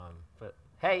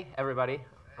Hey, everybody.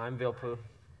 I'm Vilpu.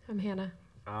 I'm Hannah.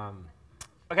 Um,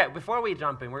 okay, before we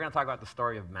jump in, we're going to talk about the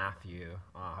story of Matthew,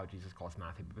 how Jesus calls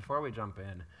Matthew. But before we jump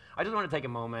in, I just want to take a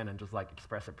moment and just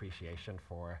express appreciation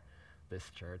for this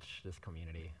church, this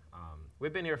community.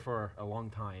 We've been here for a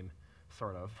long time,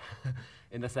 sort of,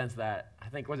 in the sense that I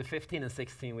think was it 15 and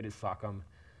 16 we did Sockham.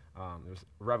 It was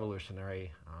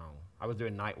revolutionary. I was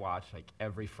doing night watch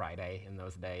every Friday in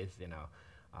those days.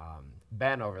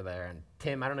 Ben over there and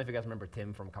Tim, I don't know if you guys remember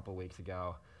Tim from a couple of weeks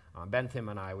ago. Ben, Tim,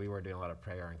 and I, we were doing a lot of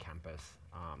prayer on campus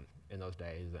in those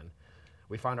days, and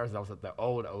we found ourselves at the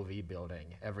old OV building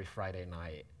every Friday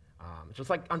night, just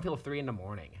until 3 in the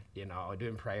morning,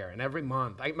 doing prayer. And every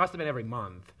month, it must have been every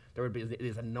month, there would be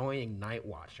these annoying night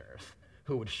watchers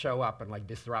who would show up and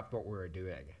disrupt what we were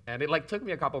doing. And it took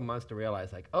me a couple months to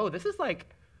realize oh, this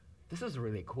is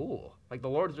really cool. The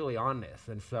Lord's really on this.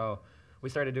 And so we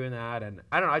started doing that, and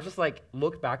I don't know, I just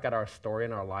look back at our story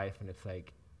in our life, and it's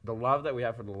the love that we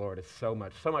have for the Lord is so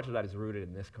much of that is rooted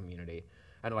in this community,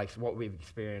 and what we've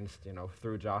experienced,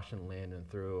 through Josh and Lynn, and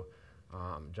through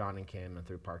John and Kim, and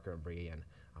through Parker and Bree, and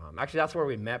actually that's where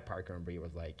we met Parker and Bree,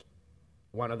 was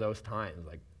one of those times.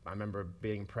 I remember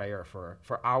being in prayer for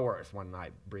hours one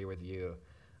night, Bree, with you,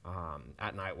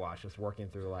 at night watch, just working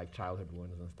through childhood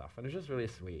wounds and stuff, and it's just really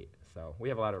sweet. So we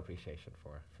have a lot of appreciation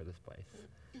for this place.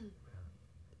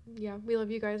 Yeah, we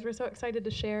love you guys. We're so excited to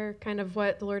share kind of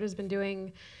what the Lord has been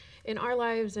doing in our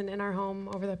lives and in our home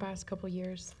over the past couple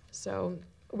years. So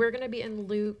we're going to be in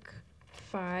Luke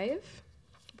 5,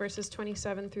 verses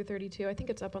 27 through 32. I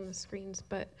think it's up on the screens,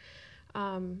 but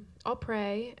I'll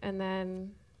pray and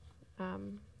then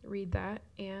read that,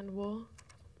 and we'll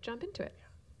jump into it.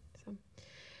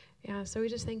 So we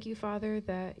just thank you, Father,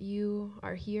 that you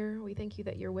are here. We thank you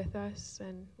that you're with us,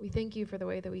 and we thank you for the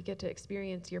way that we get to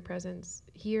experience your presence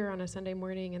here on a Sunday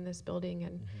morning in this building,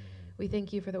 and we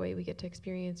thank you for the way we get to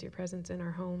experience your presence in our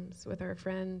homes with our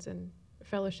friends and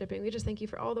fellowshipping. We just thank you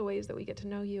for all the ways that we get to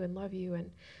know you and love you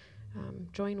and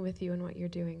join with you in what you're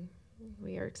doing.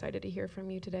 We are excited to hear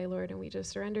from you today, Lord, and we just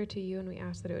surrender to you, and we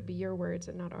ask that it would be your words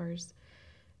and not ours,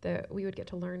 that we would get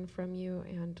to learn from you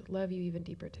and love you even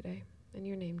deeper today. In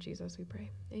your name, Jesus, we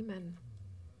pray. Amen.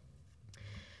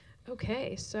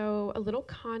 Okay, so a little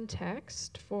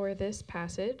context for this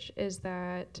passage is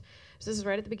that this is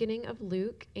right at the beginning of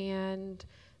Luke, and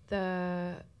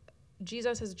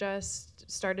Jesus has just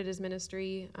started his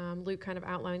ministry. Luke kind of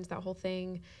outlines that whole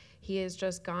thing. He has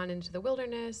just gone into the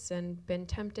wilderness and been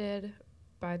tempted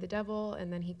by the devil,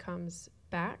 and then he comes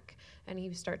back and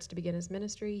he starts to begin his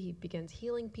ministry. He begins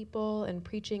healing people and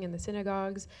preaching in the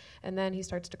synagogues, and then he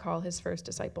starts to call his first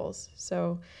disciples.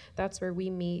 So that's where we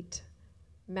meet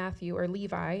Matthew, or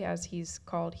Levi as he's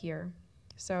called here.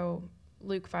 So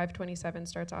Luke 5:27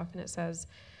 starts off, and it says,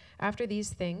 "After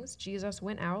these things, Jesus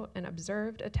went out and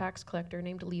observed a tax collector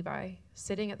named Levi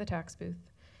sitting at the tax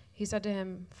booth. He said to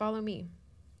him, 'Follow me.'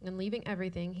 And leaving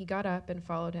everything, he got up and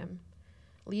followed him.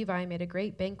 Levi made a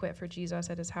great banquet for Jesus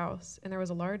at his house, and there was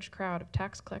a large crowd of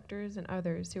tax collectors and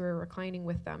others who were reclining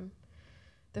with them.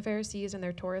 The Pharisees and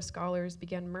their Torah scholars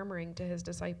began murmuring to his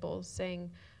disciples,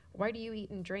 saying, 'Why do you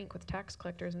eat and drink with tax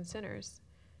collectors and sinners?'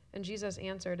 And Jesus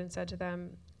answered and said to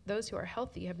them, 'Those who are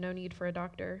healthy have no need for a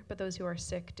doctor, but those who are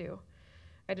sick do.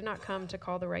 I did not come to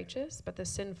call the righteous, but the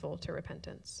sinful to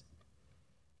repentance.'"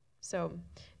 So,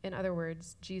 in other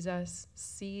words, Jesus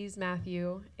sees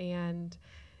Matthew, and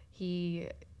he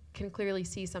can clearly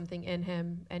see something in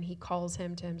him, and he calls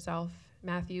him to himself.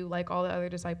 Matthew, like all the other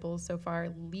disciples so far,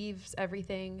 leaves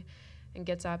everything and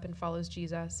gets up and follows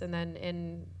Jesus. And then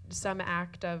in some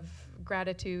act of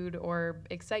gratitude or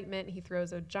excitement, he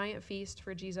throws a giant feast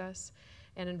for Jesus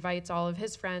and invites all of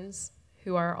his friends,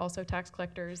 who are also tax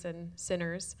collectors and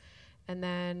sinners. And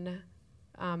then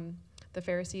the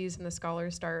Pharisees and the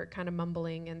scholars start kind of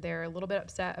mumbling, and they're a little bit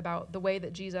upset about the way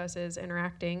that Jesus is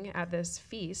interacting at this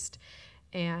feast.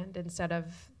 And instead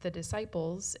of the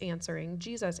disciples answering,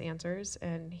 Jesus answers,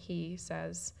 and he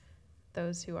says,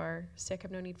 "Those who are sick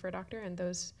have no need for a doctor, and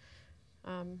those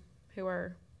who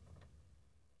are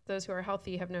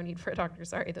healthy have no need for a doctor."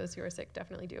 Sorry, those who are sick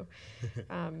definitely do.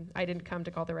 I didn't come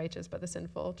to call the righteous, but the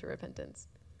sinful to repentance.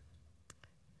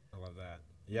 I love that.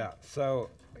 Yeah, so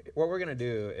what we're going to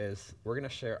do is we're going to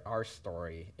share our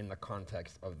story in the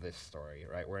context of this story,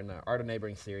 right? We're in the Art of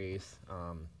Neighboring series.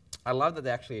 I love that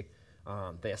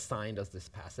they assigned us this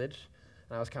passage.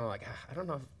 And I was kind of I don't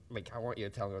know if I want you to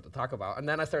tell me what to talk about. And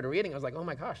then I started reading. I was like, oh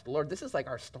my gosh, Lord, this is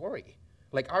our story.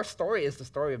 Our story is the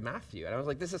story of Matthew. And I was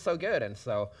like, this is so good. And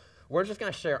so we're just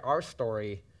going to share our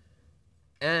story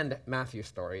and Matthew's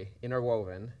story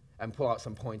interwoven and pull out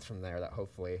some points from there that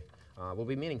hopefully will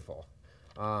be meaningful.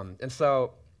 And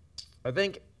so I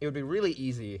think it would be really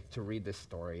easy to read this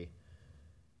story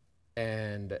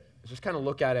and just kind of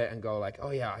look at it and go like,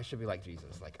 oh yeah, I should be like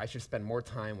Jesus. Like, I should spend more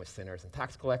time with sinners and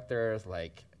tax collectors,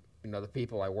 like, the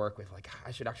people I work with, like,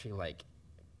 I should actually, like,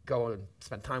 go and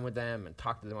spend time with them and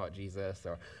talk to them about Jesus.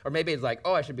 Or maybe it's like,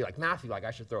 oh, I should be like Matthew, like,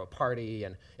 I should throw a party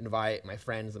and invite my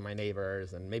friends and my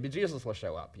neighbors, and maybe Jesus will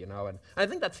show up, And I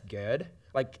think that's good.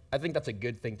 Like, I think that's a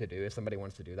good thing to do. If somebody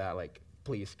wants to do that, like,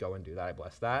 please go and do that. I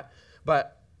bless that.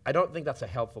 But I don't think that's a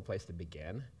helpful place to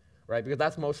begin, right? Because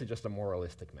that's mostly just a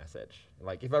moralistic message.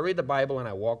 Like, if I read the Bible and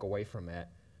I walk away from it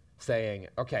saying,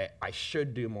 okay, I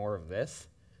should do more of this,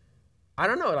 I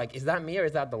don't know, like, is that me or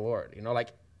is that the Lord? Like,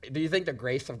 do you think the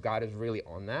grace of God is really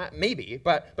on that? Maybe,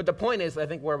 but the point is, I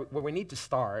think where we need to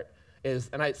start is,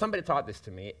 and somebody taught this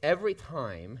to me, every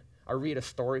time I read a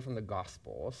story from the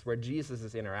Gospels where Jesus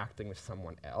is interacting with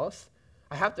someone else,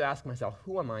 I have to ask myself,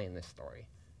 who am I in this story,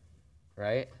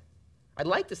 right? I'd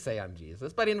like to say I'm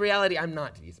Jesus, but in reality, I'm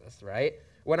not Jesus, right?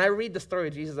 When I read the story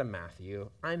of Jesus and Matthew,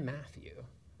 I'm Matthew,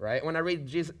 right? When I read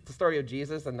the story of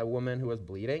Jesus and the woman who was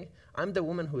bleeding, I'm the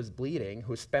woman who is bleeding,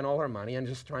 who spent all her money and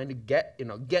just trying to get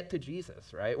to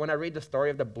Jesus, right? When I read the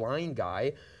story of the blind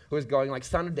guy who is going like,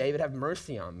 Son of David, have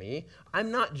mercy on me,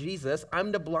 I'm not Jesus.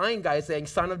 I'm the blind guy saying,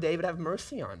 Son of David, have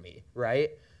mercy on me,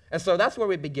 right? And so that's where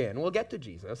we begin. We'll get to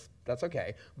Jesus. That's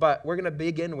okay. But we're going to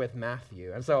begin with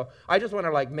Matthew. And so I just want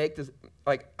to make this,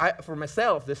 for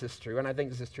myself, this is true, and I think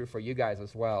this is true for you guys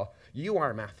as well. You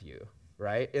are Matthew,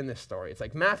 right, in this story. It's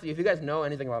like Matthew, if you guys know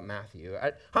anything about Matthew,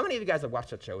 how many of you guys have watched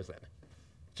The Chosen?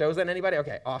 Chosen, anybody?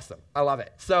 Okay, awesome. I love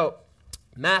it. So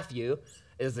Matthew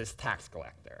is this tax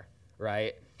collector,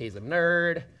 right? He's a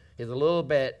nerd. He's a little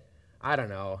bit, I don't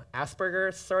know,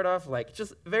 Asperger's sort of, like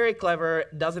just very clever,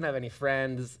 doesn't have any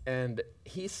friends, and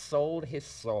he sold his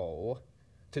soul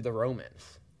to the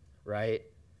Romans, right?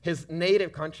 His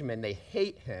native countrymen, they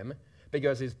hate him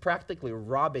because he's practically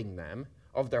robbing them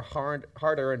of their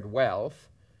hard-earned wealth,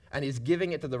 and he's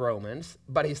giving it to the Romans,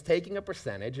 but he's taking a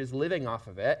percentage, he's living off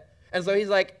of it, and so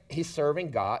he's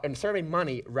serving God, and serving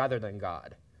money rather than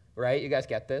God, right? You guys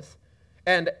get this?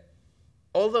 And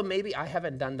although maybe I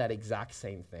haven't done that exact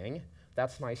same thing,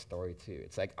 that's my story too.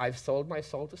 It's like I've sold my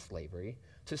soul to slavery,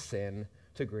 to sin,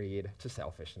 to greed, to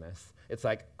selfishness. It's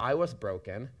like I was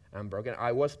broken, I'm broken,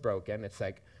 I was broken. It's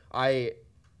like I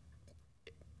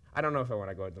don't know if I want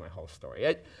to go into my whole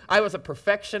story. I was a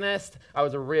perfectionist, I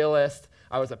was a realist,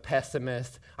 I was a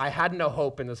pessimist. I had no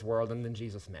hope in this world, and then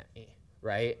Jesus met me,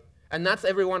 right? And that's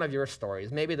every one of your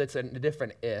stories. Maybe that's a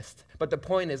different ist, but the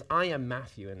point is I am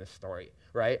Matthew in this story,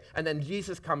 right? And then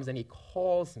Jesus comes and he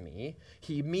calls me,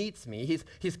 he meets me,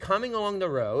 he's coming along the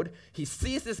road, he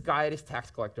sees this guy at his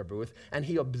tax collector booth, and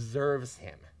he observes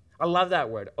him. I love that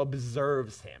word,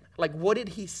 observes him. Like, what did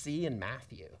he see in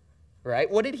Matthew, right?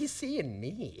 What did he see in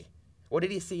me? What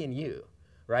did he see in you,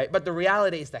 right? But the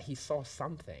reality is that he saw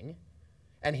something,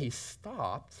 and he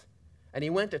stopped, and he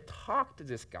went to talk to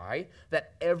this guy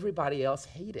that everybody else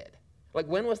hated. Like,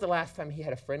 when was the last time he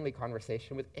had a friendly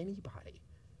conversation with anybody?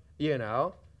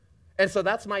 And so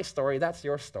that's my story, that's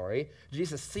your story.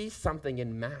 Jesus sees something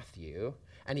in Matthew,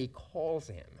 and he calls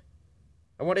him.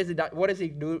 And what does he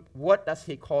do? What does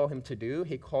he call him to do?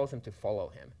 He calls him to follow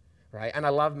him, right? And I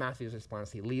love Matthew's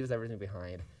response. He leaves everything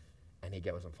behind, and he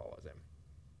goes and follows him.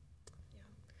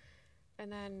 Yeah.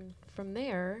 And then from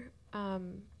there,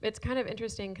 it's kind of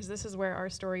interesting because this is where our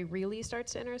story really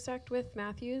starts to intersect with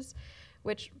Matthew's,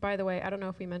 which, by the way, I don't know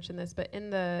if we mentioned this, but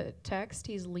in the text,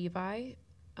 he's Levi,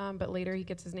 but later he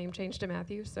gets his name changed to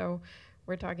Matthew, so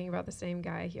we're talking about the same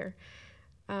guy here.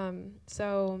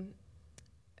 So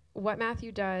what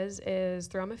Matthew does is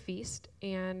throw him a feast,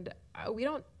 and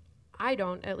I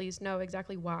don't at least know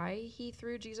exactly why he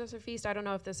threw Jesus a feast. I don't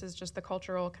know if this is just the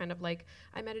cultural kind of like,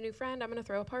 I met a new friend, I'm going to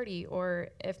throw a party, or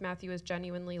if Matthew is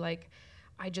genuinely like,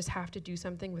 I just have to do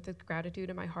something with the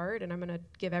gratitude in my heart, and I'm going to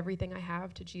give everything I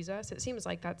have to Jesus. It seems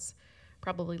like that's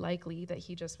probably likely, that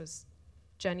he just was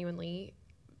genuinely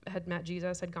had met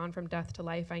Jesus, had gone from death to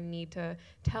life. I need to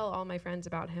tell all my friends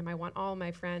about him. I want all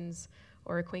my friends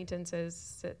or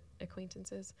acquaintances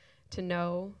to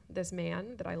know this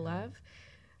man that I love.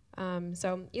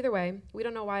 So either way, we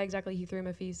don't know why exactly he threw him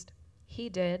a feast. He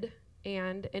did,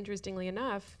 and interestingly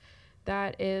enough,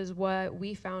 that is what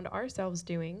we found ourselves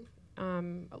doing.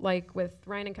 Like with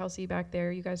Ryan and Kelsey back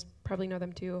there, you guys probably know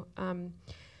them too.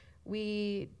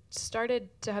 We started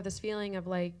to have this feeling of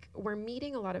like, we're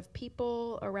meeting a lot of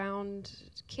people around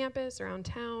campus, around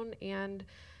town, and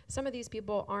some of these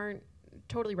people aren't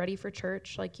totally ready for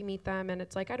church. Like, you meet them and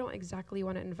it's like, I don't exactly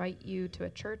want to invite you to a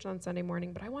church on Sunday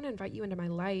morning, but I want to invite you into my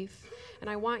life, and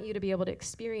I want you to be able to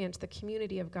experience the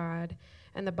community of God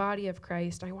and the body of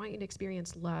Christ. I want you to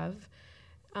experience love.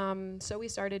 So we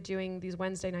started doing these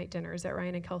Wednesday night dinners at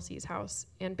Ryan and Kelsey's house,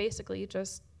 and basically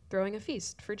just throwing a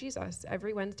feast for Jesus.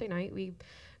 Every Wednesday night, we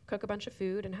cook a bunch of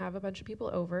food and have a bunch of people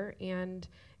over, and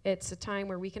it's a time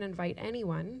where we can invite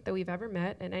anyone that we've ever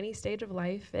met in any stage of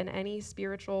life, in any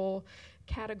spiritual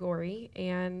category,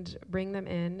 and bring them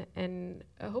in. And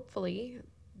hopefully,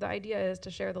 the idea is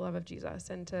to share the love of Jesus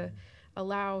and to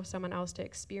allow someone else to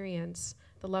experience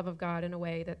the love of God in a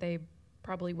way that they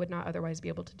probably would not otherwise be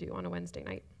able to do on a Wednesday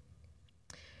night.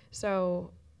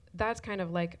 So that's kind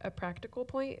of like a practical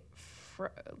point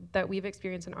that we've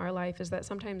experienced in our life, is that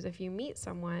sometimes if you meet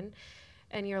someone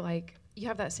and you're like, you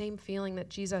have that same feeling that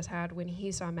Jesus had when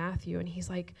he saw Matthew, and he's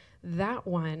like, that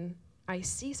one, I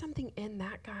see something in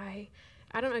that guy.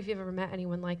 I don't know if you've ever met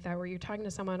anyone like that, where you're talking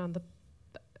to someone on the,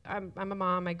 I'm a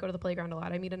mom, I go to the playground a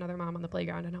lot, I meet another mom on the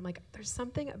playground, and I'm like, there's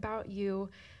something about you,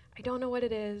 I don't know what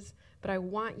it is, but I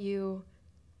want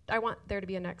there to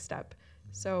be a next step.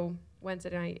 So Wednesday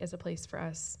night is a place for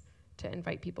us to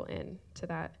invite people in to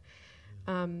that.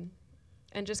 And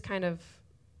just kind of,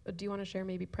 do you want to share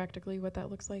maybe practically what that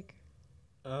looks like?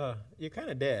 You kind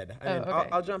of did. I mean, okay.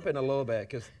 I'll jump in a little bit,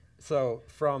 because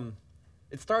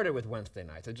it started with Wednesday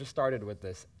nights. It just started with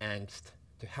this angst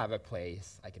to have a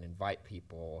place I can invite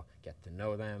people, get to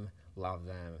know them, love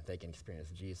them, they can experience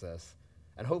Jesus.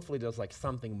 And hopefully there's like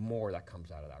something more that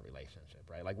comes out of that relationship,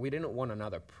 right? Like, we didn't want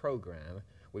another program.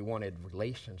 We wanted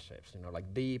relationships,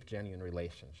 like deep, genuine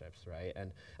relationships, right?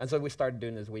 And so we started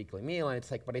doing this weekly meal, and it's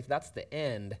like, but if that's the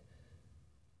end,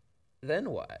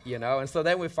 then what, And so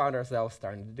then we found ourselves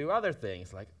starting to do other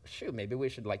things, like, shoot, maybe we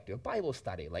should do a Bible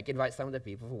study, invite some of the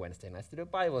people for Wednesday nights to do a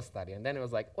Bible study. And then it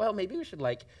was like, well, maybe we should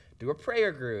do a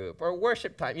prayer group or a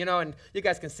worship time, and you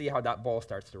guys can see how that ball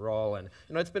starts to roll. And,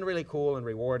 it's been really cool and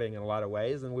rewarding in a lot of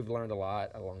ways, and we've learned a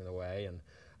lot along the way. And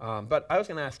but I was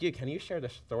going to ask you, can you share the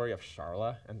story of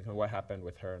Charla and what happened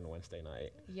with her on Wednesday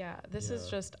night? Yeah, this is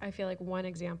just, I feel like, one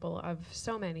example of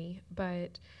so many,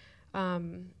 but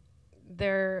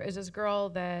there is this girl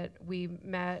that we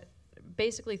met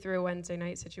basically through a Wednesday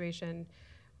night situation.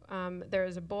 There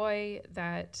is a boy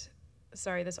that,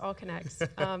 sorry, this all connects.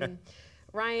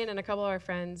 Ryan and a couple of our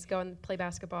friends go and play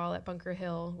basketball at Bunker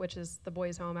Hill, which is the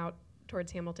boys' home out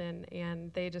towards Hamilton,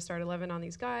 and they just started loving on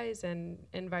these guys and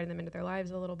inviting them into their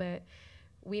lives a little bit.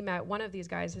 We met one of these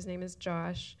guys, his name is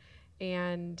Josh,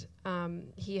 and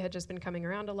he had just been coming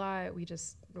around a lot. We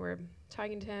just were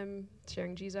talking to him,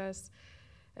 sharing Jesus,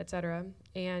 etc.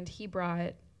 And he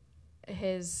brought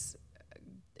his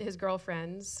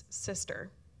girlfriend's sister.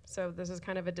 So this is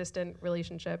kind of a distant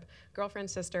relationship.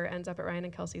 Girlfriend's sister ends up at Ryan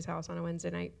and Kelsey's house on a Wednesday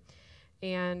night.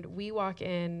 And we walk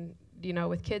in,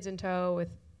 with kids in tow, with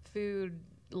food.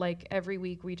 Like, every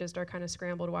week we just are kind of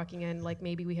scrambled walking in, like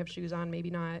maybe we have shoes on, maybe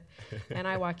not. And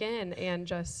I walk in and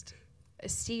just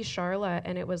see Charla,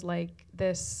 and it was like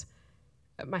this,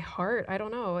 my heart, I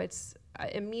don't know, it's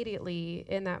immediately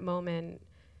in that moment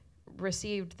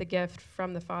received the gift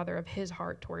from the Father of his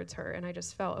heart towards her, and I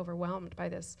just felt overwhelmed by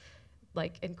this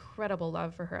incredible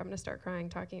love for her. I'm gonna start crying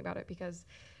talking about it, because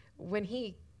when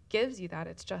he gives you that,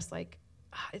 it's just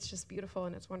it's just beautiful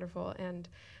and it's wonderful. And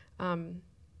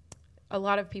a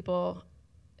lot of people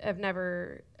have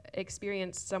never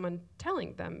experienced someone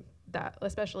telling them that,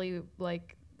 especially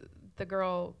the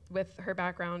girl with her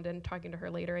background, and talking to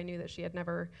her later, I knew that she had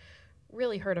never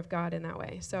really heard of God in that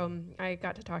way. So I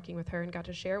got to talking with her and got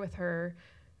to share with her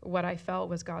what I felt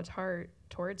was God's heart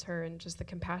towards her, and just the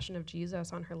compassion of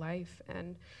Jesus on her life.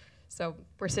 And so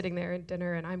we're sitting there at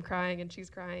dinner, and I'm crying and she's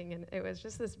crying, and it was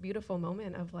just this beautiful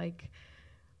moment of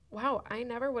wow, I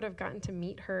never would have gotten to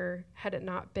meet her had it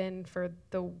not been for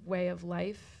the way of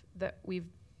life that we've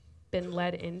been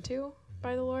led into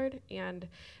by the Lord. And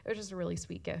it was just a really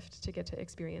sweet gift to get to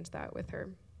experience that with her.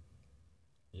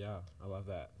 Yeah, I love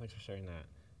that. Thanks for sharing that.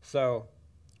 So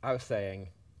I was saying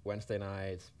Wednesday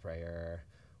nights, prayer,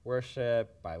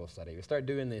 worship, Bible study. We start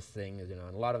doing these things, and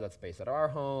a lot of that's based at our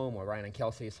home or Ryan and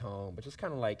Kelsey's home, but just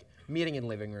kind of meeting in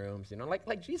living rooms,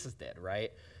 like Jesus did,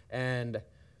 right? And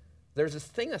there's this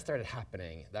thing that started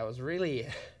happening that was really,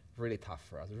 really tough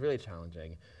for us. It was really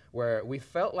challenging, where we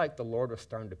felt like the Lord was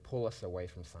starting to pull us away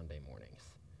from Sunday mornings.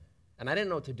 And I didn't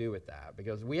know what to do with that,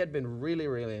 because we had been really,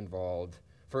 really involved,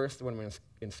 first when we were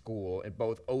in school, in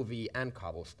both OV and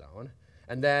Cobblestone.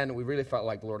 And then we really felt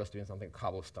like the Lord was doing something at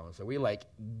Cobblestone. So we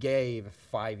gave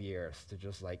 5 years to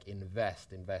just invest.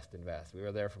 We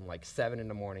were there from 7 in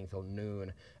the morning till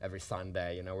noon every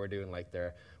Sunday. We're doing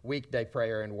their weekday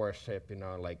prayer and worship,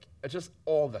 it's just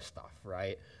all the stuff,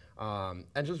 right?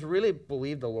 and just really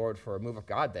believe the Lord for a move of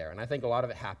God there. And I think a lot of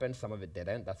it happened, some of it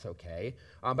didn't. That's okay.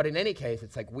 But in any case,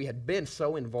 it's like we had been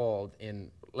so involved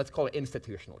in, let's call it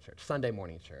institutional church, Sunday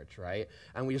morning church, right?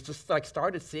 And we just like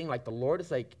started seeing like the Lord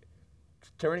is like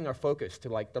turning our focus to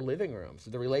like the living rooms, to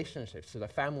the relationships, to the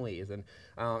families, and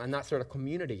that sort of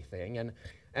community thing.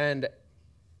 And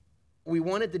we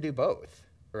wanted to do both,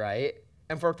 right?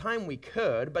 And for a time we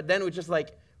could, but then we just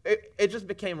like, it just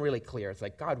became really clear. It's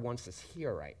like God wants us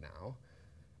here right now.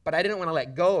 But I didn't want to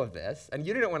let go of this, and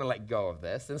you didn't want to let go of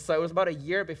this. And so it was about a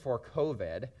year before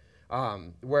COVID,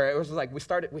 where it was like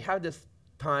we had this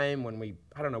time when we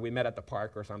met at the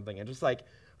park or something, and just like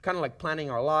kind of like planning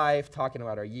our life, talking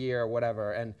about our year,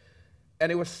 whatever. And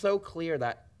it was so clear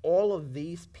that all of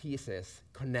these pieces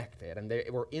connected, and they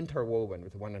were interwoven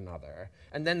with one another.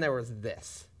 And then there was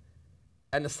this.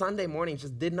 And the Sunday morning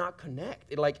just did not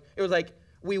connect. It was like,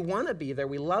 we want to be there,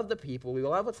 we love the people, we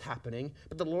love what's happening,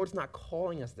 but the Lord's not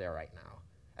calling us there right now.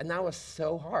 And that was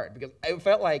so hard, because it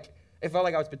felt like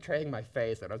I was betraying my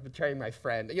faith, and I was betraying my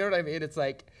friend. You know what I mean? It's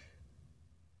like,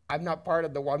 I'm not part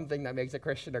of the one thing that makes a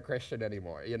Christian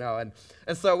anymore, you know?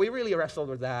 And so we really wrestled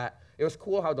with that. It was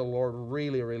cool how the Lord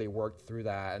really, really worked through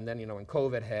that. And then, you know, when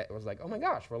COVID hit, it was like, oh my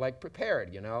gosh, we're like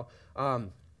prepared, you know?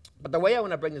 But the way I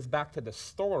want to bring this back to the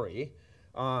story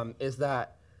is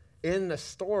that in the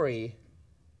story,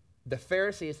 the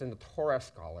Pharisees and the Torah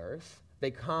scholars, they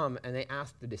come and they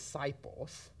ask the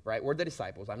disciples, right? We're the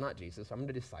disciples. I'm not Jesus. I'm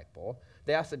the disciple.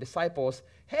 They ask the disciples,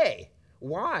 hey,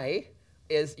 why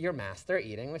is your master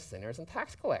eating with sinners and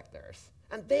tax collectors?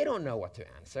 And they don't know what to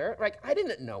answer. Like, I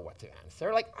didn't know what to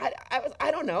answer. Like,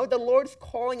 I don't know. The Lord's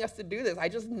calling us to do this. I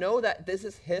just know that this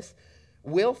is his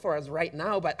will for us right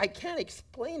now, but I can't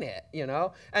explain it, you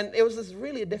know? And it was this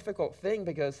really difficult thing,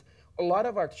 because a lot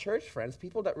of our church friends,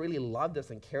 people that really loved us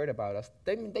and cared about us,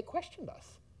 they questioned us.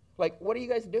 Like, what are you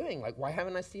guys doing? Like, why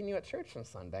haven't I seen you at church on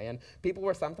Sunday? And people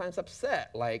were sometimes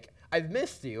upset. Like, I've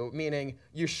missed you, meaning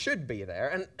you should be there.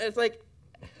 And it's like,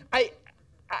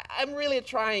 I'm really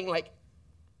trying, like,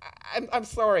 I'm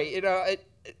sorry, you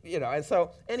know, and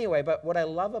so anyway, but what I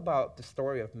love about the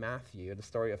story of Matthew, the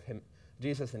story of him,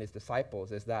 Jesus and his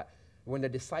disciples, is that when the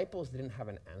disciples didn't have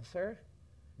an answer,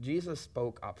 Jesus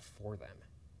spoke up for them.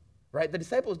 Right? The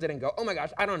disciples didn't go, oh my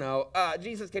gosh, I don't know,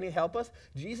 Jesus, can you help us?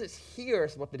 Jesus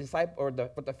hears what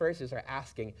what the Pharisees are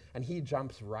asking, and he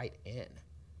jumps right in,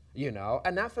 you know?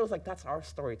 And that feels like that's our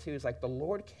story too. It's like the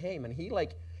Lord came and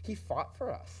he fought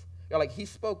for us. You know, like he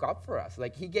spoke up for us.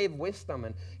 Like he gave wisdom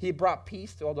and he brought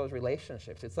peace to all those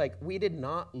relationships. It's like we did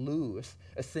not lose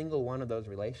a single one of those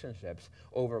relationships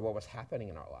over what was happening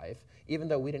in our life, even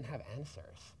though we didn't have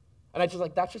answers. And I just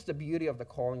like, that's just the beauty of the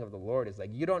calling of the Lord, is like,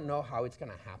 you don't know how it's going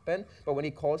to happen, but when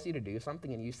he calls you to do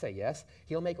something and you say yes,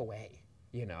 he'll make a way,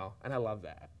 you know? And I love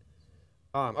that.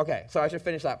 Okay, so I should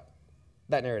finish that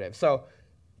narrative. So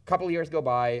a couple of years go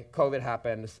by, COVID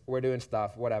happens, we're doing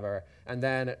stuff, whatever. And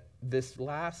then this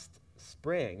last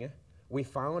spring, we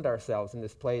found ourselves in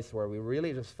this place where we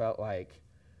really just felt like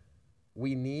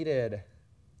we needed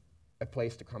a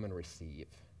place to come and receive.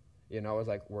 You know, it was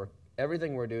like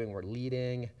everything we're doing, we're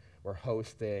leading, we're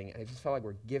hosting, and it just felt like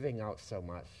we're giving out so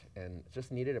much and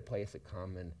just needed a place to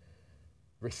come and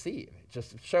receive.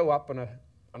 Just show up on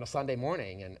a Sunday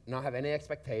morning and not have any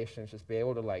expectations, just be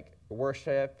able to like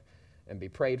worship and be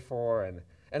prayed for.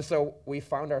 And so we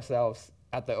found ourselves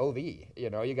at the OV. You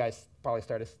know, you guys probably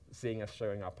started seeing us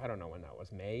showing up, I don't know when that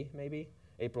was,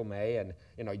 April, May, and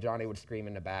you know, Johnny would scream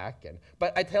in the back.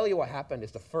 But I tell you what happened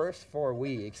is the first 4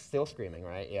 weeks, still screaming,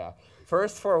 right? Yeah.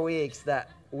 First 4 weeks that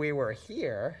we were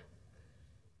here,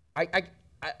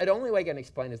 the only way I can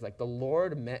explain is like the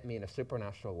Lord met me in a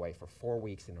supernatural way for 4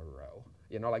 weeks in a row.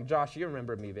 You know, like Josh, you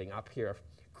remember me being up here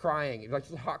crying, like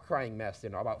just a hot crying mess, you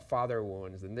know, about father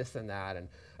wounds and this and that. And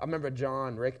I remember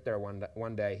John Richter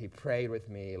one day, he prayed with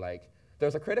me like,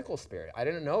 there's a critical spirit. I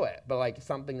didn't know it, but like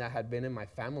something that had been in my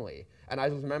family. And I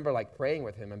just remember like praying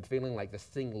with him and feeling like this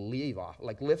thing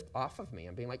lift off of me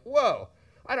and being like, whoa,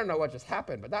 I don't know what just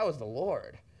happened, but that was the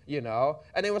Lord, you know?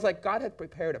 And it was like God had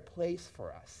prepared a place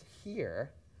for us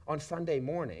here on Sunday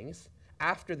mornings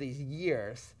after these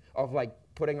years of like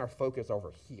putting our focus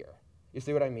over here. You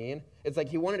see what I mean? It's like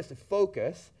he wanted us to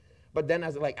focus, but then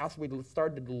as we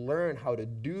started to learn how to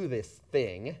do this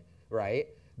thing, right?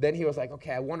 Then he was like,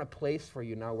 okay, I want a place for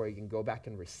you now where you can go back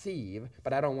and receive,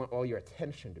 but I don't want all your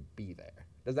attention to be there.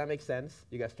 Does that make sense?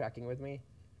 You guys tracking with me?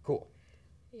 Cool.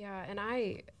 Yeah, and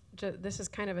this is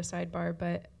kind of a sidebar,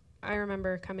 but I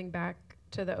remember coming back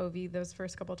to the OV those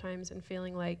first couple times and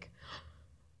feeling like,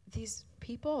 these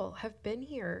people have been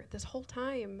here this whole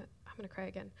time. I'm going to cry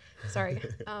again. Sorry.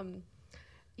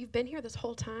 You've been here this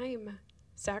whole time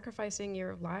sacrificing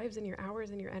your lives and your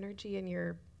hours and your energy and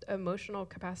your emotional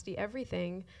capacity,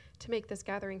 everything, to make this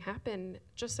gathering happen,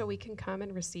 just so we can come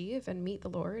and receive and meet the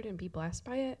Lord and be blessed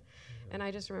by it. And I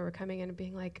just remember coming in and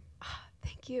being like,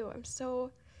 thank you. I'm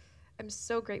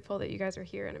so grateful that you guys are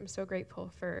here, and I'm so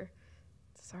grateful for,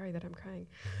 sorry that I'm crying.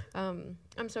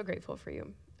 I'm so grateful for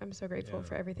you. I'm so grateful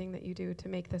for everything that you do to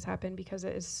make this happen, because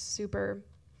it is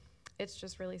it's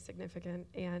just really significant,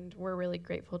 and we're really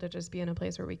grateful to just be in a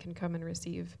place where we can come and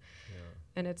receive,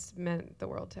 and it's meant the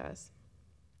world to us.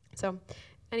 So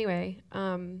anyway,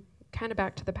 kind of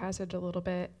back to the passage a little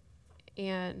bit,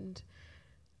 and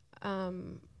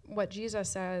what Jesus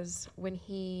says when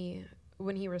he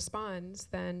responds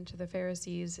then to the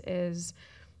Pharisees is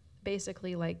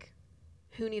basically like,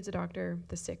 who needs a doctor?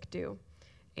 The sick do.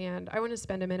 And I want to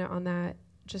spend a minute on that,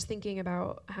 just thinking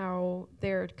about how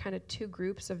there are kind of two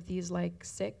groups of these like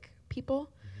sick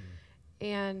people.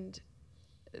 And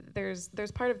there's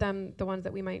part of them, the ones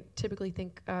that we might typically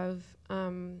think of,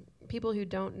 people who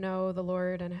don't know the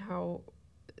Lord, and how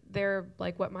they're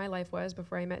like what my life was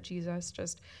before I met Jesus,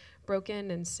 just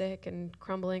broken and sick and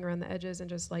crumbling around the edges, and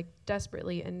just like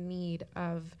desperately in need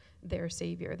of their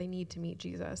Savior. They need to meet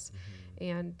Jesus.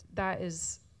 And that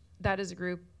is a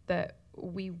group that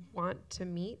we want to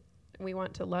meet. We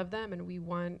want to love them, and we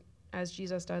want, as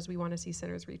Jesus does, we want to see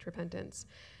sinners reach repentance.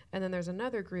 And then there's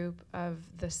another group of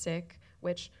the sick,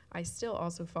 which I still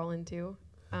also fall into,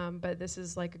 but this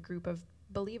is like a group of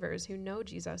believers who know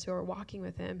Jesus, who are walking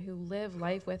with him, who live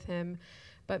life with him,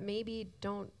 but maybe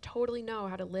don't totally know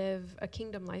how to live a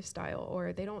kingdom lifestyle,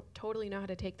 or they don't totally know how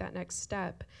to take that next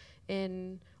step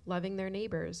in loving their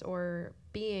neighbors or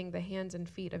being the hands and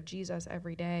feet of Jesus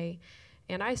every day.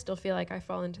 And I still feel like I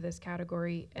fall into this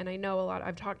category. And I know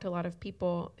I've talked to a lot of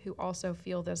people who also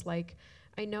feel this, like,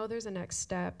 I know there's a next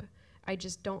step. I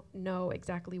just don't know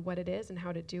exactly what it is and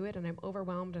how to do it. And I'm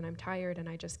overwhelmed and I'm tired and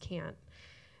I just can't.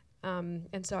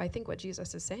 And so I think what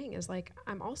Jesus is saying is like,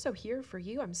 I'm also here for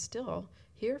you. I'm still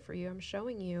here for you. I'm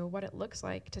showing you what it looks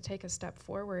like to take a step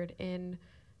forward in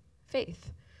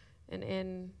faith and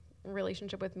in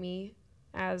relationship with me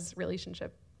as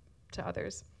relationship to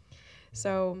others.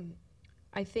 So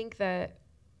I think that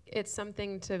it's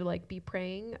something to like be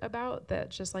praying about, that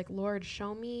just like, Lord,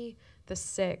 show me the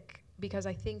sick, because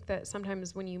I think that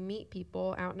sometimes when you meet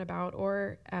people out and about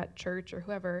or at church or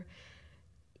whoever,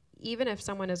 even if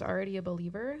someone is already a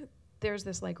believer, there's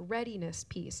this like readiness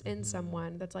piece in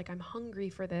someone that's like, I'm hungry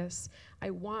for this.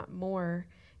 I want more.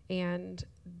 And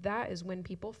that is when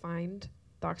people find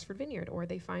the Oxford Vineyard, or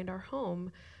they find our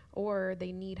home, or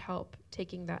they need help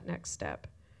taking that next step.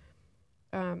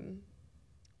 You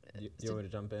want me to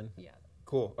jump in? Yeah.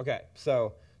 Cool. Okay.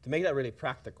 So to make that really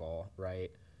practical,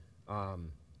 right,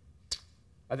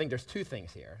 I think there's two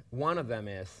things here. One of them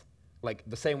is, like,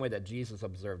 the same way that Jesus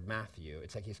observed Matthew,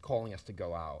 it's like he's calling us to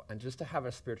go out and just to have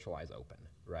our spiritual eyes open,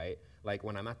 right? Like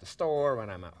when I'm at the store, when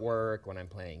I'm at work, when I'm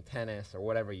playing tennis, or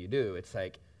whatever you do, it's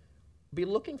like, be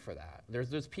looking for that.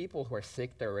 There's people who are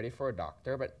sick, they're ready for a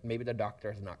doctor, but maybe the doctor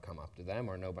has not come up to them,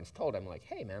 or no one's told them, like,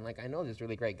 hey man, like, I know this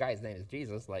really great guy, his name is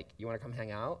Jesus, like, you wanna come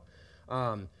hang out?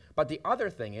 But the other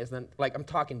thing is, then, like, I'm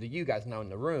talking to you guys now in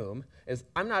the room, is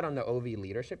I'm not on the OV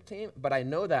leadership team, but I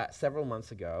know that several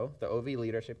months ago, the OV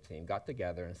leadership team got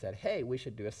together and said, hey, we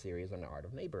should do a series on the art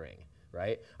of neighboring,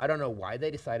 right? I don't know why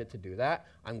they decided to do that.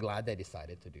 I'm glad they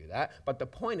decided to do that. But the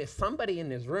point is, somebody in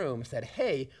this room said,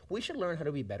 hey, we should learn how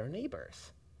to be better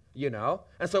neighbors, you know?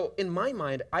 And so in my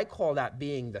mind, I call that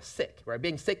being the sick, right?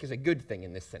 Being sick is a good thing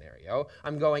in this scenario.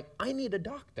 I'm going, I need a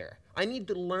doctor. I need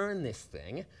to learn this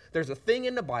thing. There's a thing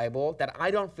in the Bible that I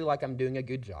don't feel like I'm doing a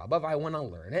good job of. I want to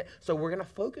learn it, so we're going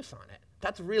to focus on it.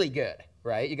 That's really good,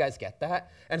 right? You guys get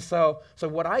that? And so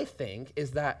what I think is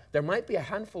that there might be a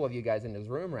handful of you guys in this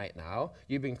room right now.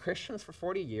 You've been Christians for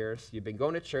 40 years. You've been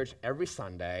going to church every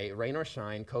Sunday, rain or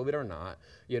shine, COVID or not,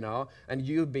 you know, and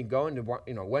you've been going to,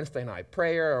 you know, Wednesday night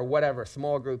prayer or whatever,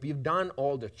 small group. You've done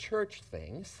all the church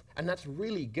things, and that's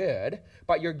really good.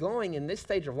 But you're going in this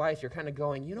stage of life, you're kind of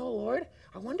going, you know, Lord,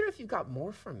 I wonder if you've got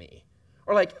more for me.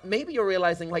 Or like maybe you're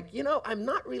realizing, like, you know, I'm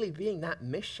not really being that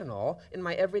missional in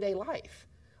my everyday life.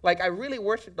 Like, I really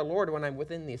worship the Lord when I'm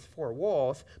within these four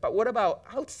walls, but what about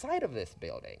outside of this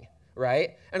building,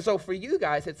 right? And so for you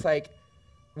guys, it's like,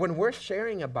 when we're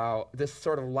sharing about this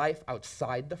sort of life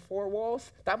outside the four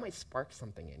walls, that might spark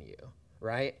something in you,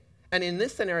 right? And in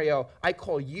this scenario, I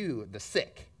call you the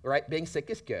sick, right? Being sick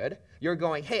is good. You're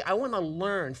going, hey, I want to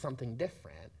learn something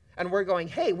different. And we're going,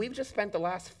 hey, we've just spent the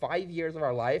last 5 years of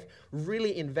our life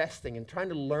really investing and trying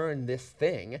to learn this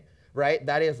thing, right?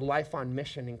 That is life on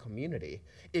mission in community.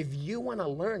 If you want to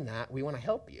learn that, we want to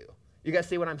help you. You guys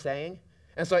see what I'm saying?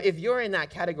 And so if you're in that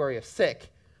category of sick,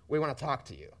 we want to talk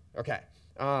to you. Okay.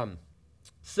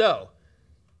 So,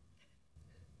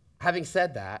 having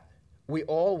said that, we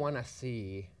all want to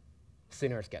see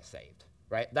sinners get saved,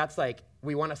 right? That's like,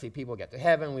 we want to see people get to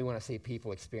heaven. We want to see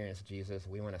people experience Jesus.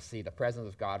 We want to see the presence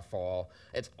of God fall.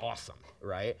 It's awesome,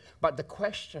 right? But the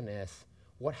question is,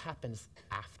 what happens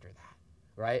after that?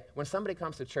 Right? When somebody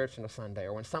comes to church on a Sunday,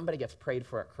 or when somebody gets prayed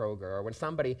for at Kroger, or when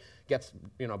somebody gets,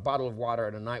 a bottle of water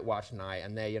at a night watch night,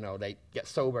 and they get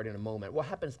sobered in a moment, what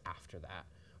happens after that?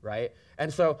 Right?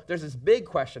 And so there's this big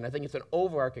question, I think it's an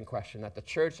overarching question that the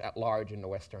church at large in the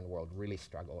Western world really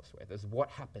struggles with, is what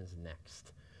happens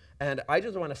next? And I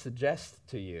just want to suggest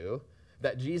to you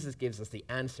that Jesus gives us the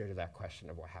answer to that question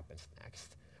of what happens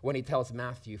next when he tells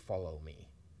Matthew, follow me,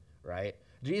 right?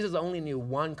 Jesus only knew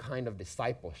one kind of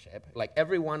discipleship. Like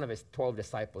every one of his 12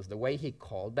 disciples, the way he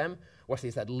called them was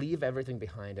he said, leave everything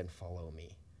behind and follow me,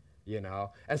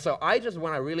 And so I just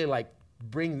want to really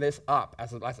bring this up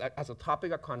as a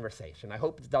topic of conversation. I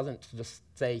hope it doesn't just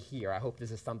stay here. I hope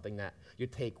this is something that you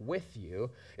take with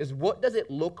you, is what does it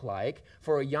look like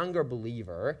for a younger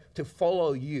believer to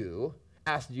follow you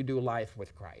as you do life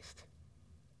with Christ?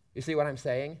 You see what I'm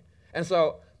saying? And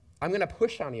so I'm going to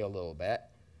push on you a little bit.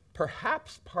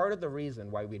 Perhaps part of the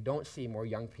reason why we don't see more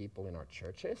young people in our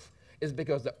churches is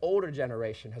because the older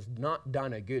generation has not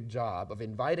done a good job of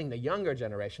inviting the younger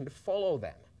generation to follow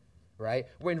them, right?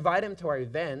 We invite them to our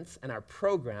events and our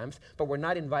programs, but we're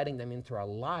not inviting them into our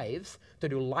lives to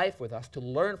do life with us, to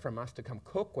learn from us, to come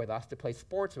cook with us, to play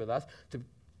sports with us, to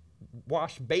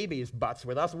wash babies' butts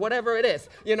with us, whatever it is.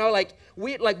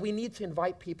 We need to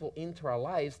invite people into our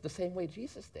lives the same way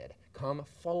Jesus did. Come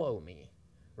follow me.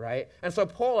 Right? And so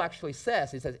Paul actually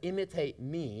says, imitate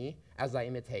me as I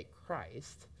imitate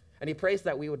Christ. And he prays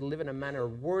that we would live in a manner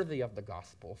worthy of the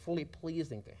gospel, fully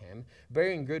pleasing to him,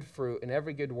 bearing good fruit in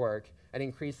every good work, and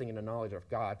increasing in the knowledge of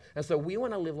God. And so we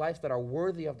want to live lives that are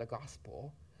worthy of the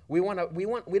gospel. We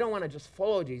don't want to just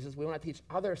follow Jesus. We want to teach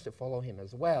others to follow him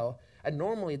as well. And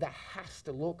normally that has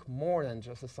to look more than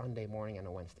just a Sunday morning and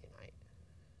a Wednesday night.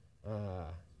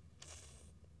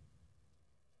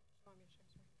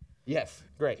 Yes,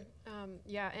 great.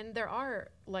 And there are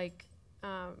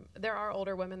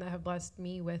older women that have blessed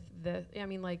me with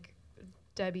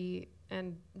Debbie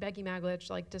and Becky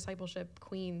Maglich, discipleship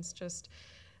queens, just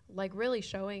really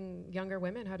showing younger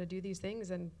women how to do these things.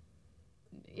 And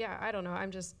yeah, I don't know.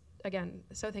 I'm just, again,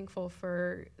 so thankful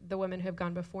for the women who have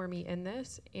gone before me in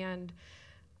this. And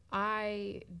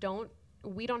we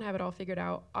don't have it all figured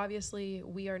out. Obviously,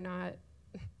 we are not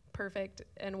perfect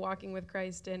and walking with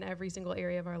Christ in every single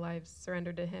area of our lives,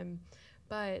 surrendered to him.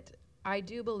 But I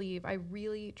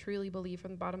really, truly believe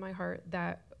from the bottom of my heart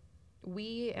that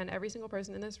we and every single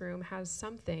person in this room has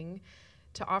something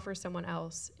to offer someone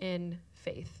else in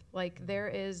faith.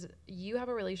 You have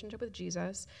a relationship with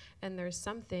Jesus, and there's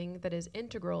something that is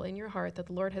integral in your heart that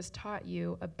the Lord has taught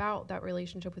you about that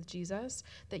relationship with Jesus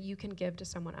that you can give to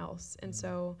someone else. And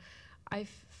so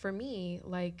for me,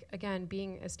 again,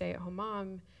 being a stay-at-home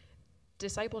mom,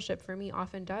 discipleship for me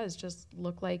often does just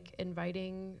look like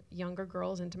inviting younger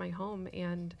girls into my home,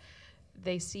 and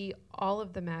they see all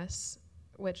of the mess,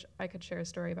 which I could share a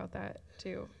story about that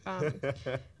too.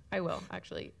 I will,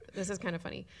 actually. This is kind of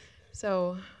funny.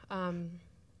 So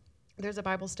there's a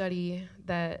Bible study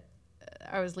that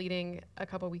I was leading a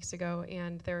couple weeks ago,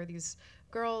 and there are these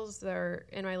girls that are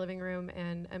in my living room,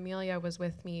 and Amelia was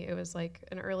with me. It was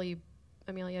an early,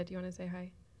 Amelia, do you want to say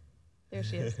hi? There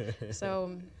she is.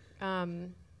 So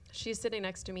she's sitting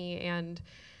next to me, and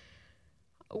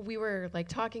we were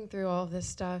talking through all of this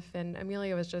stuff, and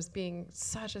Amelia was just being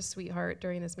such a sweetheart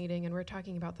during this meeting, and we're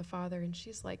talking about the Father, and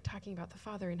she's talking about the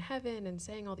Father in heaven and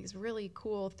saying all these really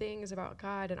cool things about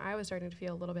God, and I was starting to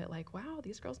feel a little bit wow,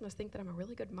 these girls must think that I'm a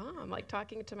really good mom,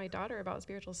 talking to my daughter about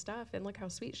spiritual stuff, and look how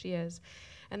sweet she is.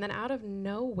 And then out of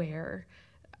nowhere,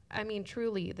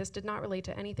 truly, this did not relate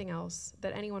to anything else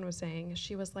that anyone was saying.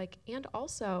 She was and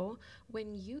also,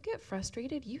 when you get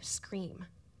frustrated, you scream.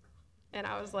 And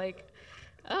I was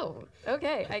oh,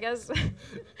 okay, I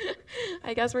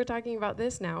guess we're talking about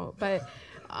this now. But,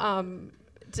 and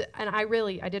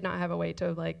I did not have a way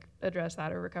to address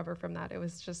that or recover from that. It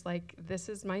was just this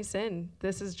is my sin.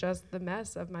 This is just the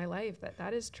mess of my life.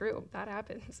 That is true. That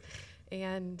happens.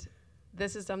 And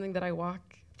this is something that I walk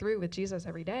through with Jesus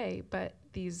every day, but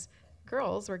these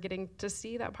girls were getting to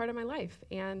see that part of my life,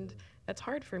 and it's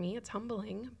hard for me. It's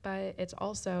humbling, but it's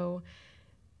also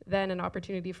then an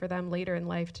opportunity for them later in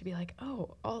life to be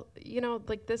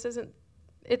this isn't,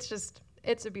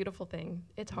 it's a beautiful thing.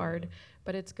 It's hard,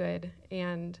 but it's good.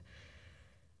 And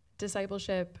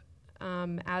discipleship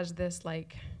as this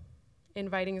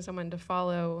inviting someone to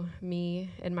follow me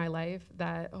in my life,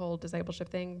 that whole discipleship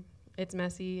thing, it's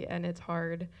messy and it's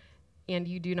hard. And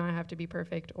you do not have to be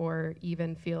perfect or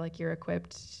even feel like you're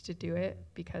equipped to do it,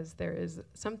 because there is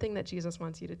something that Jesus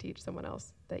wants you to teach someone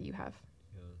else that you have.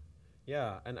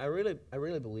 Yeah, and I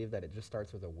really believe that it just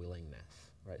starts with a willingness,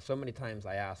 right? So many times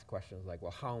I ask questions like,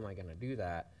 well, how am I going to do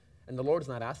that? And the Lord's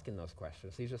not asking those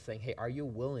questions. He's just saying, hey, are you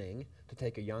willing to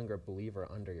take a younger believer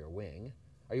under your wing?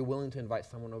 Are you willing to invite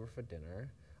someone over for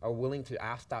dinner? Are you willing to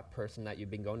ask that person that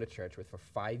you've been going to church with for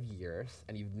 5 years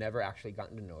and you've never actually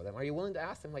gotten to know them? Are you willing to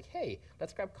ask them, like, hey,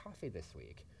 let's grab coffee this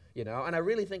week? You know, and I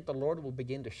really think the Lord will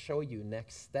begin to show you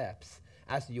next steps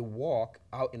as you walk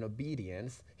out in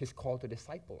obedience, his call to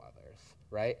disciple others,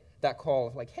 right? That call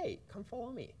of like, hey, come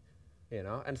follow me, you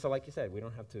know? And so like you said, we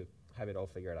don't have to have it all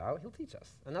figured out. He'll teach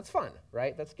us. And that's fun,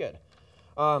 right? That's good.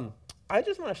 I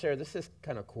just want to share, this is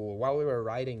kind of cool. While we were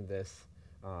writing this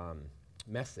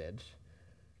message,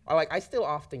 I still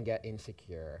often get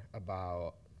insecure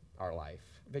about our life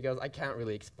because I can't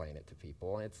really explain it to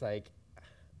people. And it's like,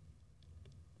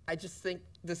 I just think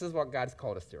this is what God's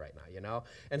called us to right now, you know?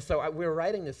 And so we were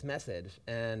writing this message,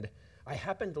 and I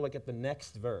happened to look at the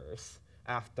next verse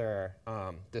after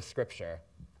this scripture.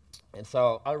 And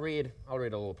so I'll read a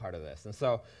little part of this. And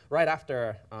so right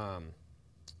after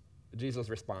Jesus'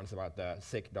 response about the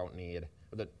sick don't need,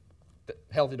 the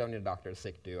healthy don't need a doctor, the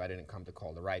sick do. I didn't come to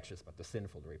call the righteous, but the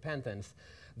sinful to repentance.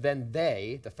 Then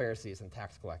they, the Pharisees and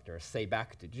tax collectors, say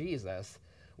back to Jesus,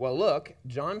 well, look,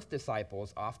 John's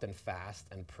disciples often fast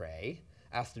and pray,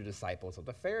 as do disciples of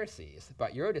the Pharisees,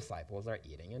 but your disciples are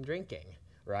eating and drinking,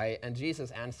 right? And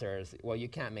Jesus answers, well, you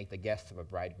can't make the guests of a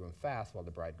bridegroom fast while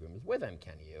the bridegroom is with him,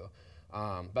 can you?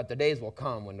 But the days will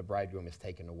come when the bridegroom is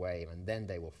taken away, and then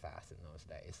they will fast in those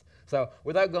days. So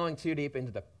without going too deep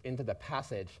into the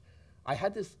passage, I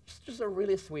had this just a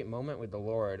really sweet moment with the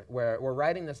Lord where we're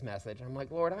writing this message. I'm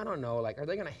like, Lord, I don't know, like, are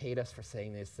they going to hate us for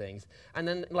saying these things? And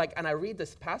then, like, and I read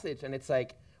this passage, and it's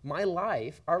like, our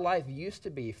life used to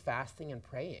be fasting and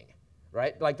praying,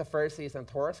 right? Like the Pharisees and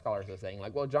Torah scholars are saying,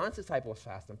 like, well, John's disciples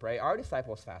fast and pray, our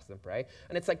disciples fast and pray.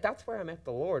 And it's like, that's where I met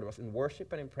the Lord, was in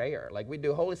worship and in prayer. Like, we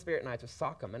do Holy Spirit nights with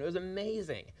Sockham, and it was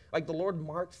amazing. Like, the Lord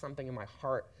marked something in my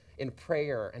heart in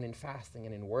prayer and in fasting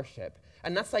and in worship.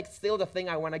 And that's like still the thing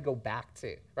I want to go back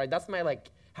to, right? That's my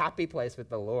like happy place with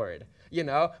the Lord, you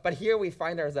know? But here we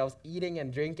find ourselves eating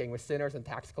and drinking with sinners and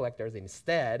tax collectors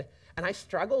instead. And I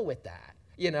struggle with that,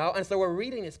 you know? And so we're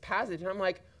reading this passage and I'm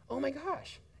like, oh my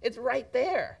gosh, it's right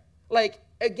there. Like,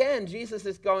 again, Jesus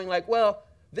is going like, well,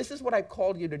 this is what I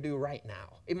called you to do right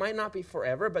now. It might not be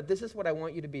forever, but this is what I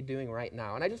want you to be doing right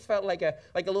now. And I just felt like a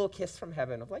little kiss from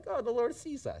heaven of like, oh, the Lord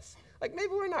sees us. Like, maybe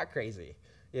we're not crazy,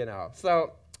 you know?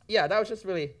 So, yeah, that was just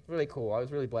really, really cool. I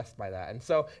was really blessed by that. And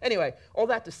so, anyway, all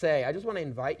that to say, I just want to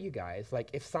invite you guys, like,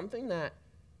 if something that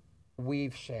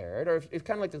we've shared, or if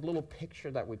kind of like this little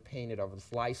picture that we painted of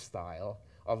this lifestyle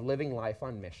of living life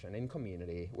on mission in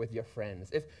community with your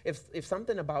friends, if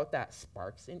something about that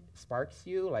sparks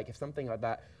you, like if something like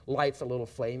that lights a little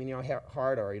flame in your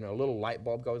heart, or, you know, a little light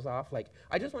bulb goes off, like,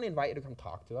 I just want to invite you to come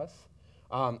talk to us.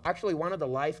 Actually, one of the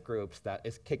life groups that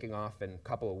is kicking off in a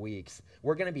couple of weeks,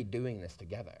 we're going to be doing this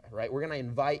together, right? We're going to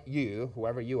invite you,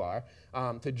 whoever you are,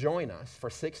 to join us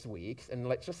for 6 weeks, and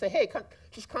let's just say, hey,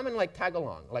 just come and like tag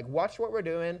along, like watch what we're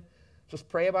doing. Just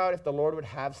pray about if the Lord would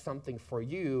have something for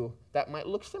you that might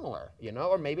look similar, you know,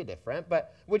 or maybe different,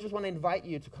 but we just want to invite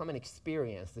you to come and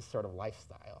experience this sort of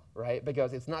lifestyle, right?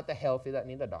 Because it's not the healthy that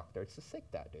need the doctor, it's the sick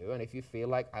that do. And if you feel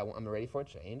like I'm ready for a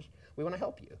change, we want to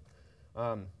help you.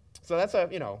 So that's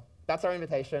our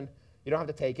invitation. You don't have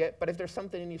to take it, but if there's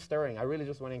something in you stirring, I really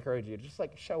just want to encourage you to just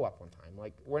like show up one time.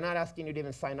 Like, we're not asking you to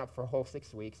even sign up for a whole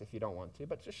 6 weeks if you don't want to,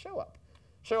 but just show up.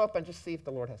 Show up and just see if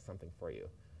the Lord has something for you.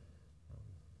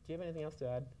 Do you have anything else to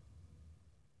add?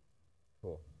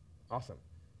 Cool. Awesome.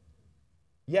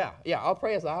 Yeah, I'll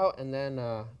pray us out, and then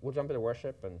we'll jump into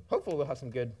worship, and hopefully we'll have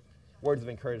some good words of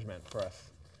encouragement for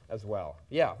us as well.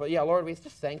 Lord, we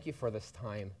just thank you for this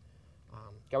time.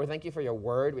 God, we thank you for your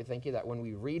word. We thank you that when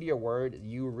we read your word,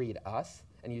 you read us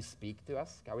and you speak to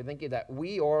us. God, we thank you that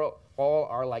we all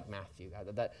are like Matthew,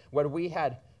 God, that when we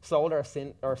had sold our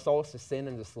souls to sin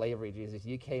and to slavery, Jesus,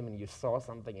 you came and you saw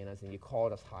something in us and you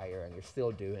called us higher, and you're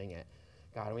still doing it.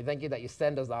 God, and we thank you that you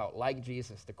send us out like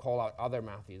Jesus to call out other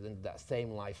Matthews into that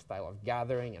same lifestyle of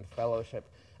gathering and fellowship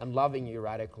and loving you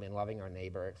radically and loving our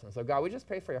neighbors. And so, God, we just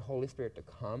pray for your Holy Spirit to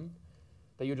come,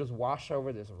 that you just wash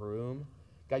over this room.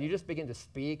 God, you just begin to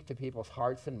speak to people's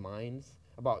hearts and minds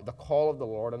about the call of the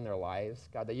Lord in their lives,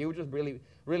 God, that you would just really,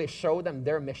 really show them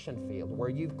their mission field, where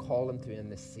you've called them to in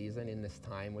this season, in this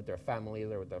time, with their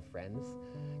families or with their friends.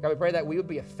 God, we pray that we would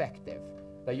be effective,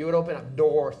 that you would open up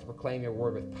doors to proclaim your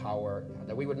word with power, God,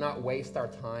 that we would not waste our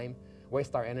time,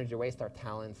 waste our energy, waste our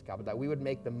talents, God, but that we would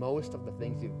make the most of the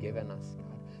things you've given us,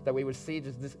 God, that we would see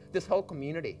just this whole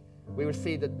community. We would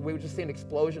just see an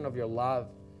explosion of your love,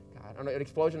 God, an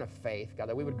explosion of faith, God,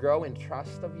 that we would grow in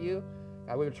trust of you,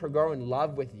 God, we would grow in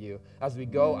love with you as we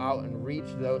go out and reach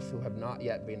those who have not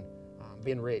yet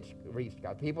been reached,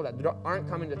 God, people that aren't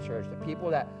coming to church, the people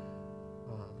that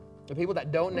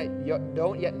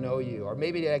don't yet know you, or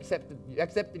maybe they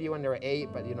accepted you when they were 8,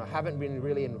 but haven't been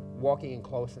really walking in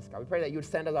closeness, God. We pray that you would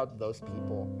send us out to those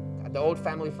people, God, the old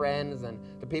family friends and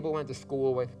the people we went to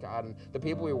school with, God, and the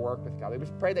people we work with, God. We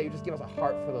just pray that you just give us a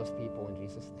heart for those people in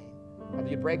Jesus' name. God,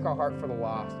 that you break our heart for the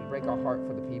lost, you break our heart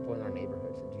for the people in our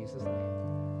neighborhoods in Jesus' name.